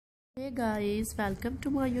Hey guys, welcome to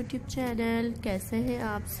my YouTube channel. कैसे हैं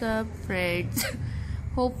आप सब friends?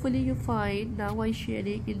 Hopefully you fine. Now I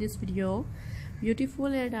sharing in this video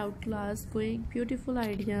beautiful and out class going beautiful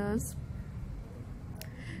ideas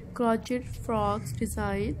crochet frocks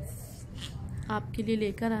designs आपके लिए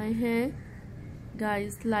लेकर आए हैं।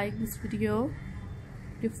 Guys like this video.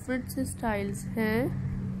 Different से स्टाइल्स हैं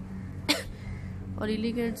और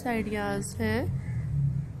एलिगेंट आइडियाज़ हैं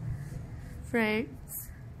friends.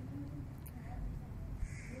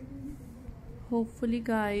 Hopefully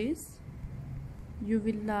guys you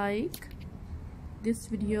will like this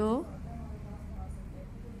video।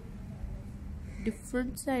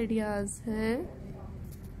 different ideas हैं।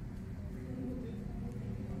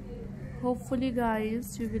 Hopefully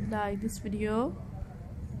guys you will like this video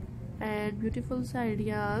and beautiful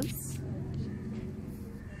ideas।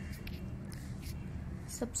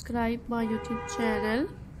 subscribe my YouTube channel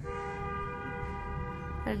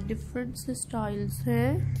and different styles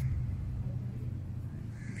हैं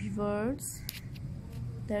words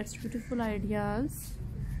that's beautiful ideas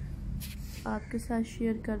आपके साथ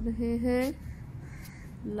share कर रहे हैं।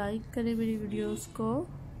 Like करें मेरी videos को।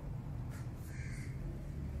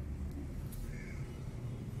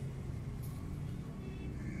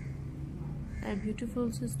 एंड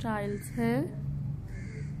ब्यूटीफुल से स्टाइल्स हैं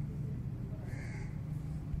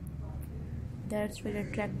that's very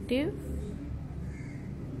attractive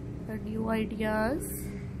and new ideas।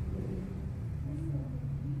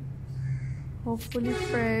 Hopefully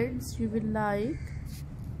friends you will like।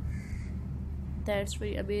 that's very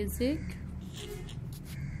amazing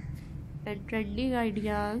and trending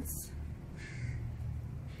ideas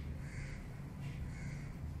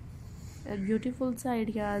and beautiful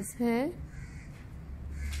ideas हैं।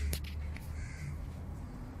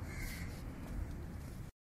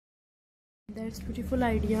 that's beautiful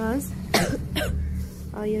ideas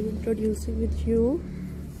I am introducing with you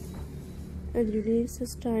and unique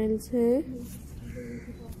styles हैं।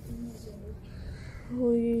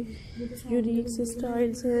 Unique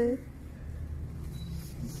styles हैं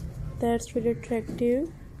that's very attractive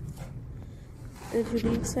and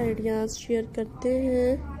unique ideas share करते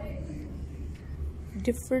हैं।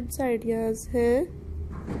 Different ideas हैं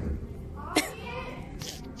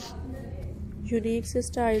unique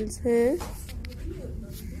styles हैं।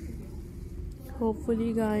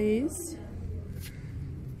 Hopefully guys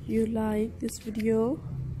you like this video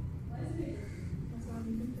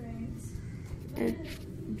and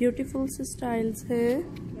beautiful styles हैं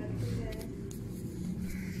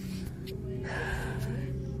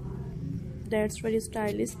that's very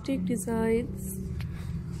stylistic designs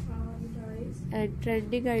and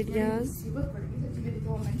trending ideas।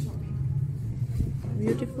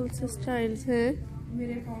 beautiful styles हैं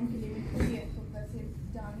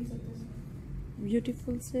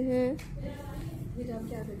beautiful से हैं।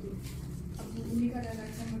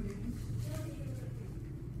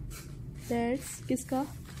 That's किसका?